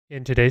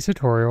In today's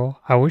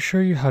tutorial, I will show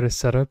you how to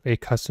set up a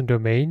custom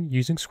domain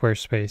using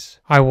Squarespace.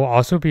 I will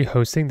also be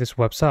hosting this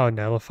website on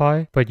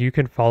Netlify, but you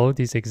can follow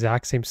these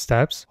exact same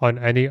steps on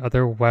any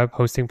other web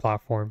hosting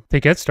platform. To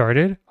get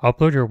started,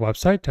 upload your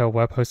website to a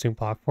web hosting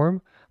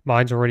platform.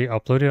 Mine's already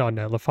uploaded on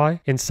Netlify.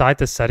 Inside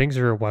the settings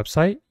of your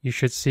website, you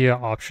should see an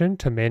option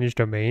to manage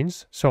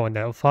domains. So on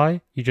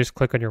Netlify, you just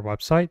click on your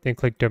website, then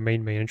click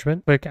domain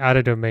management, click add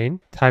a domain,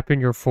 type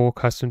in your full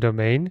custom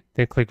domain,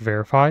 then click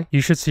verify.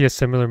 You should see a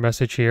similar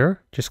message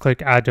here. Just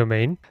click add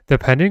domain.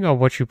 Depending on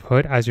what you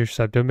put as your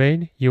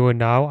subdomain, you will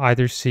now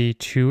either see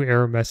 2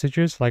 error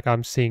messages like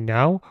I'm seeing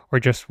now, or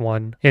just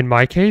 1. In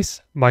my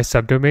case, my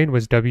subdomain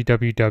was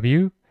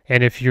www.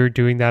 And if you're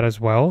doing that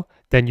as well,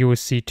 then you will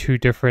see 2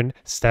 different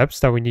steps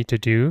that we need to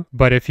do.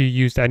 But if you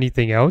used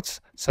anything else,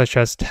 such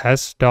as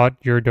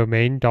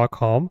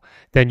test.yourdomain.com,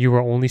 then you will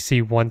only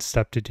see 1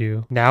 step to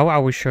do. Now I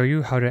will show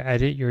you how to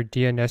edit your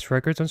DNS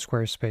records on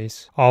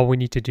Squarespace. All we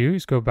need to do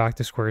is go back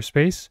to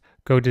Squarespace,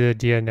 go to the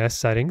DNS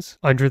settings.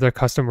 Under the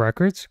custom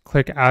records,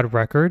 click add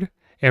record.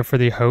 And for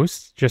the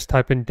host, just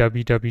type in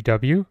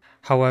www.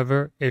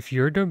 However, if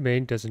your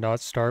domain does not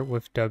start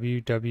with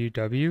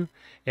www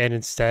and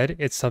instead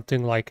it's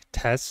something like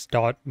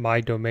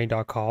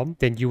test.mydomain.com,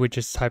 then you would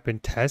just type in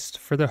test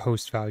for the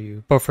host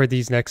value. But for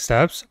these next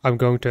steps, I'm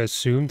going to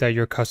assume that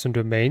your custom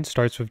domain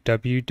starts with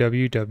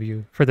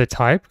www. For the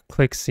type,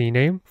 click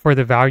CNAME. For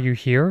the value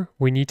here,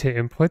 we need to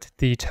input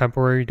the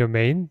temporary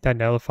domain that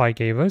Netlify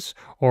gave us,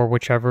 or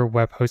whichever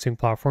web hosting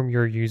platform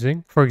you're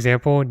using. For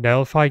example,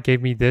 Netlify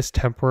gave me this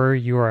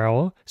temporary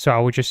URL, so I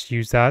would just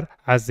use that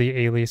as the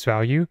alias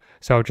value.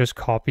 So I'll just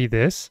copy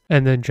this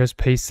and then just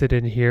paste it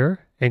in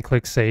here and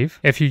click save.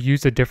 If you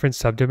use a different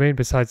subdomain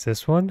besides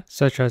this one,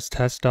 such as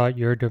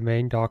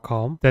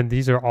test.yourdomain.com, then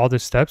these are all the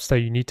steps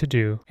that you need to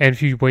do. And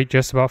if you wait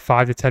just about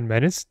 5 to 10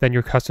 minutes, then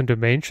your custom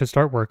domain should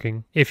start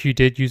working. If you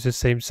did use the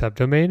same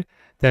subdomain,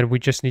 then we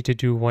just need to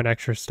do 1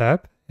 extra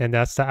step, and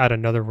that's to add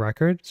another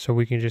record. So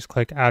we can just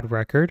click add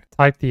record,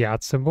 type the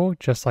 @ symbol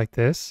just like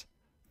this.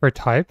 For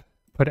type,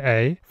 put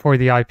A. For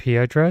the IP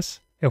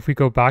address, if we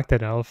go back to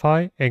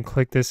Netlify and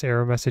click this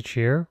error message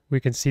here, we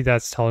can see that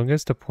it's telling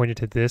us to point it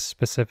to this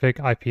specific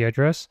IP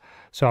address.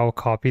 So I will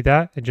copy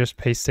that and just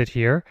paste it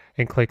here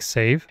and click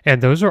save.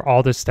 And those are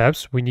all the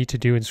steps we need to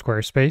do in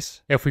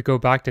Squarespace. If we go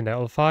back to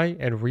Netlify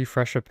and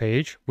refresh a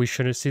page, we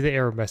shouldn't see the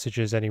error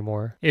messages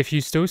anymore. If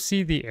you still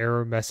see the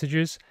error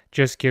messages,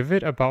 just give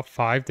it about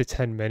 5 to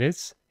 10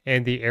 minutes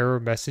and the error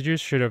messages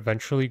should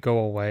eventually go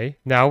away.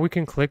 Now we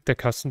can click the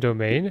custom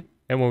domain,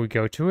 and when we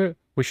go to it,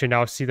 we should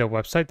now see the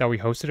website that we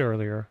hosted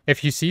earlier.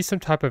 If you see some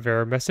type of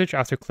error message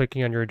after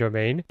clicking on your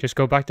domain, just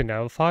go back to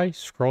Netlify,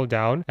 scroll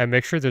down, and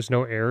make sure there's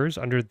no errors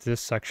under this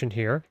section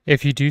here.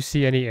 If you do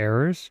see any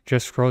errors,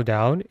 just scroll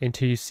down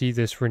until you see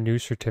this renew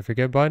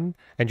certificate button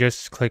and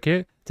just click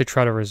it to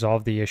try to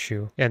resolve the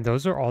issue. And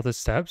those are all the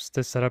steps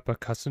to set up a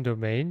custom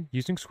domain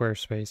using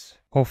Squarespace.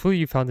 Hopefully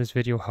you found this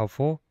video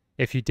helpful.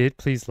 If you did,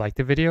 please like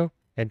the video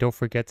and don't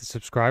forget to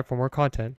subscribe for more content.